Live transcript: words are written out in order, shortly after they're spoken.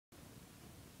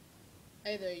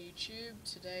Hey there YouTube,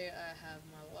 today I have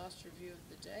my last review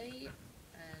of the day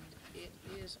and it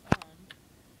is on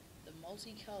the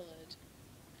multicoloured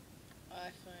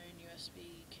iPhone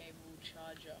USB cable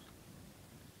charger.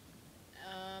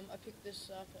 I picked this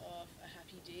up off a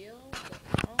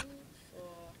happydeal.com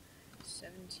for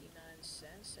 79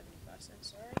 cents, 75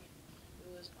 cents, sorry.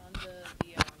 It was under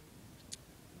the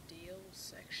deal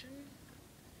section,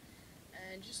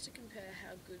 and just to compare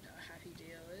how good a happy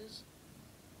deal is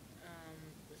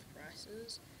with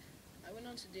prices, I went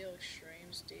on to Deal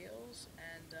Extremes deals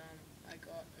and I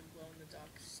got a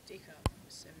glow-in-the-dark sticker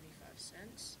for 75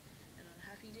 cents, and on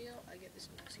Happy Deal I get this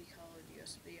multicolored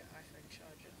USB iPhone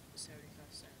charger for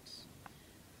 75 cents.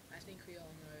 I think we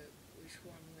all know which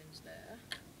one wins there.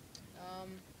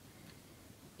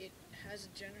 It has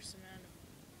a generous amount of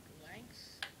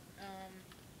length.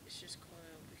 It's just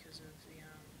coiled because of the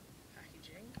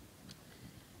packaging.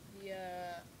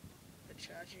 The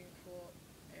charging port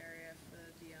area for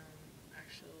the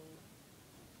actual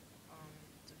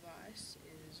device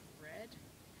is red,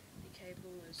 the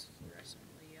cable is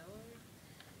fluorescently yellow,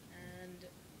 and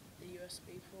the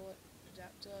USB port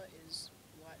adapter is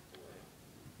light blue.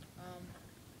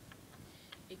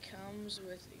 It comes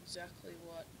with exactly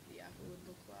what the Apple would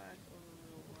look like. All the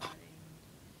little writing,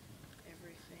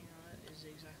 everything on it is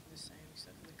exactly the same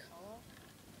except for the colour.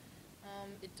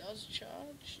 It does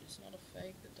charge, it's not a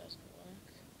fake that doesn't work.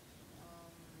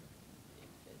 It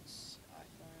fits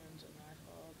iPhones and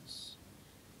iPods,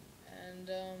 and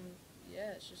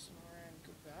yeah, it's just an all-around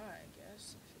good buy, I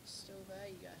guess. If it's still there,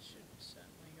 you guys should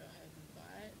certainly go ahead and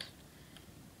buy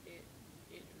it.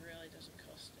 It really doesn't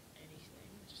cost anything,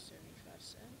 just 75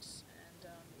 cents, and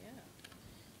yeah,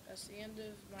 that's the end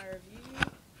of my review.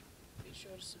 Be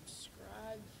sure to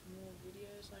subscribe for more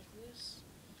videos like this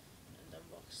and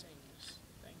unboxings.